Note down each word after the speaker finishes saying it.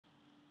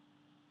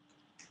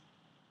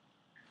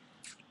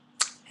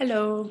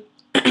Hello.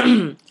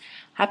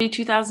 Happy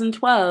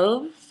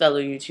 2012, fellow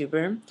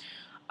YouTuber.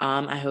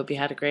 I hope you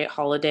had a great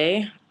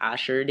holiday. I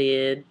sure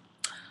did.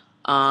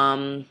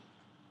 Um,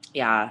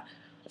 yeah.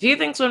 A few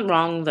things went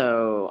wrong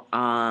though.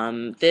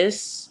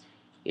 This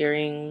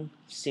earring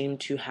seemed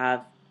to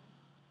have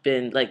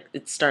been like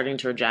it's starting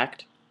to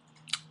reject.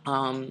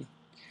 Um,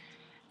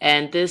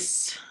 and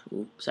this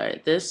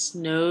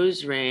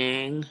nose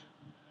ring.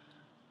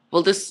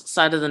 Well, this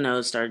side of the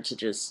nose started to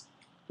just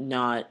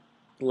not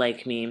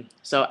like me.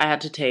 So I had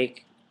to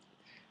take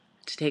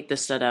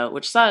this stud out,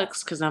 which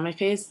sucks because now my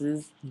face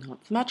is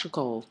not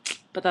symmetrical.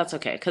 But that's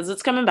okay because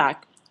it's coming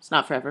back. It's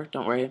not forever,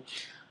 don't worry.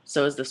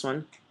 So is this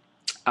one.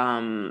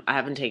 I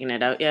haven't taken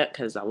it out yet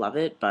because I love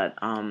it, but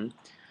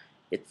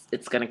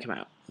it's gonna come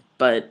out.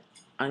 But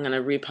I'm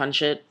gonna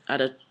repunch it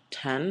at a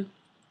 10.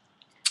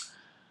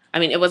 I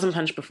mean, it wasn't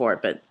punched before,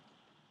 but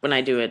when I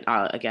do it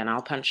again,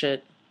 I'll punch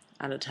it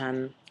at a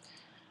 10.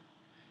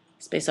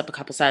 Space up a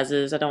couple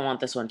sizes. I don't want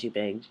this one too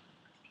big.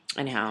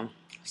 Anyhow,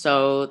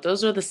 so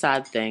those are the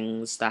sad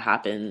things that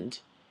happened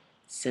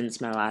since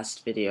my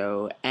last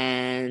video,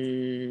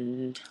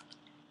 and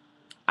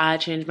I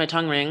changed my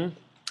tongue ring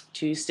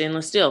to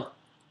stainless steel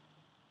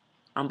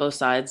on both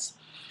sides.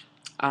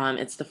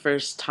 It's the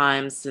first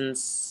time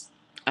since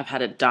I've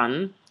had it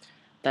done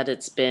that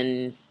it's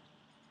been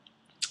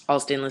all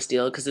stainless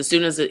steel, because as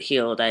soon as it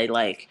healed,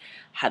 I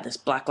had this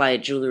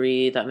blacklight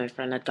jewelry that my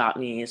friend had got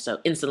me, so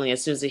instantly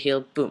as soon as it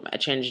healed, boom, I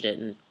changed it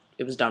and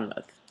it was done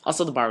with.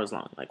 Also, the bar was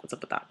long. Like, what's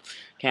up with that?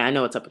 Okay, I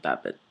know what's up with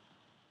that, but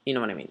you know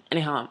what I mean.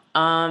 Anyhow,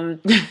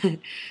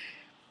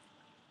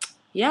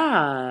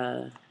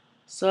 yeah.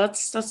 So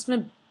that's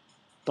my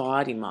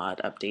body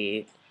mod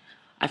update.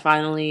 I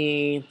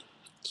finally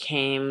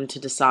came to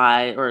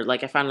decide, or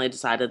I finally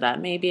decided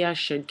that maybe I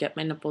should get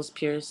my nipples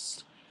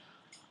pierced,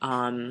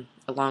 along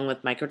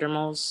with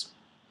microdermals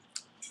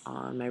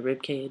on my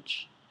rib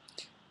cage,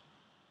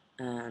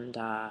 and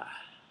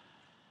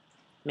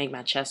make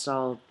my chest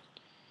all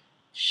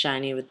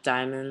shiny with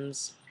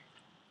diamonds.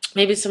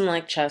 Maybe some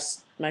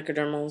chest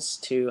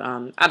microdermals too.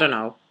 I don't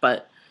know,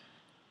 but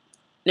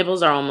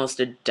nipples are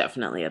almost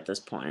definitely at this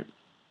point.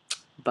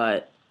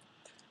 But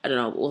I don't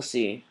know. We'll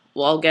see.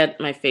 Well, I'll get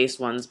my face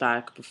ones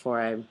back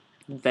before I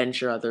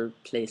venture other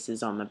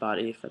places on my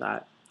body for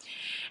that.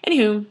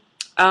 Anywho,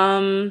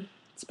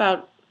 it's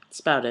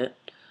about it.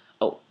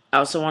 Oh, I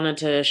also wanted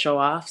to show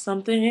off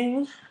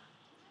something.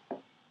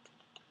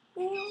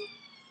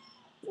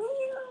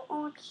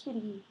 Oh,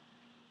 kitty.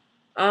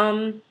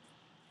 Um,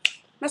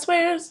 my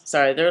sweaters.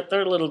 Sorry, they're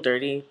a little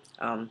dirty.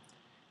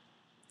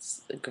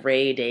 It's a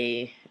gray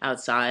day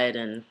outside,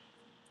 and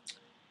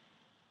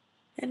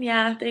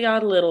yeah, they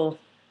got a little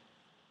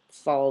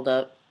fouled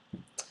up.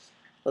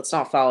 Well, it's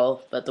not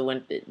fall, but the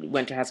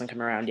winter hasn't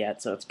come around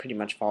yet, so it's pretty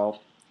much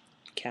fall,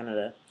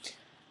 Canada.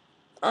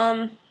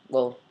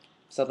 Well,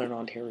 Southern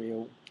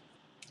Ontario.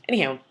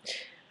 Anyhow,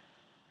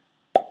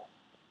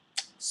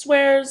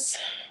 swears.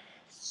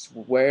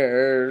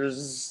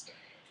 Swears.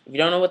 If you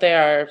don't know what they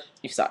are,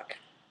 you suck.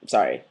 I'm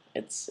sorry.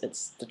 It's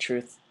the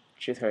truth.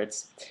 Truth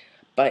hurts.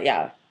 But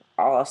yeah,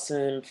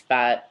 awesome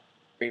fat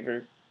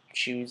raver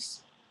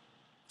shoes.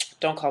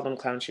 Don't call them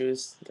clown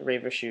shoes. The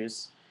raver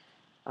shoes.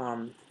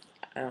 Um,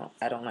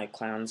 I don't like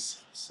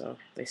clowns, so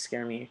they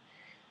scare me.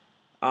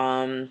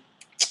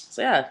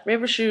 So yeah,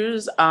 raver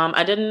shoes.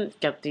 I didn't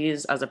get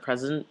these as a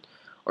present,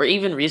 or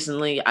even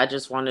recently. I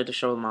just wanted to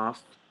show them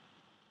off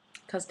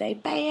because they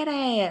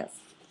badass.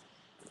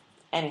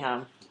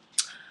 Anyhow,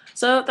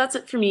 so that's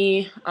it for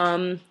me.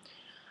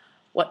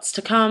 What's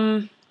to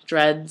come?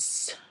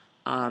 Dreads.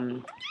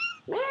 Meow,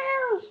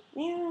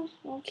 meow,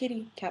 oh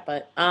kitty, cat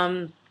butt.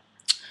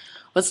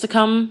 What's to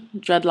come?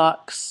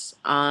 Dreadlocks.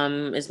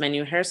 Is my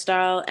new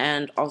hairstyle,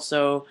 and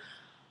also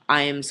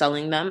I am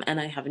selling them, and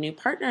I have a new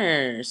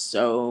partner.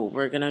 So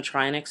we're gonna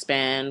try and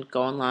expand,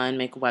 go online,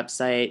 make a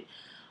website.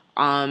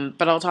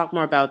 But I'll talk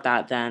more about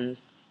that then.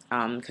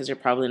 Because you're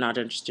probably not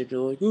interested.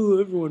 You're like, oh,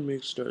 everyone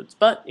makes dreads,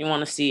 but you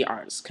want to see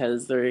ours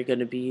because they're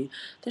gonna be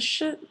the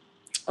shit,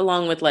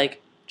 along with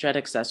dread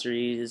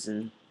accessories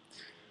and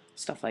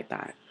stuff like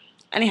that.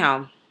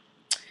 Anyhow,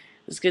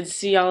 it's good to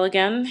see y'all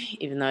again,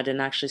 even though I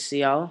didn't actually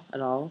see y'all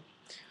at all.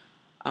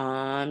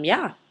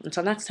 Yeah,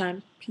 until next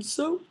time. Peace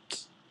out.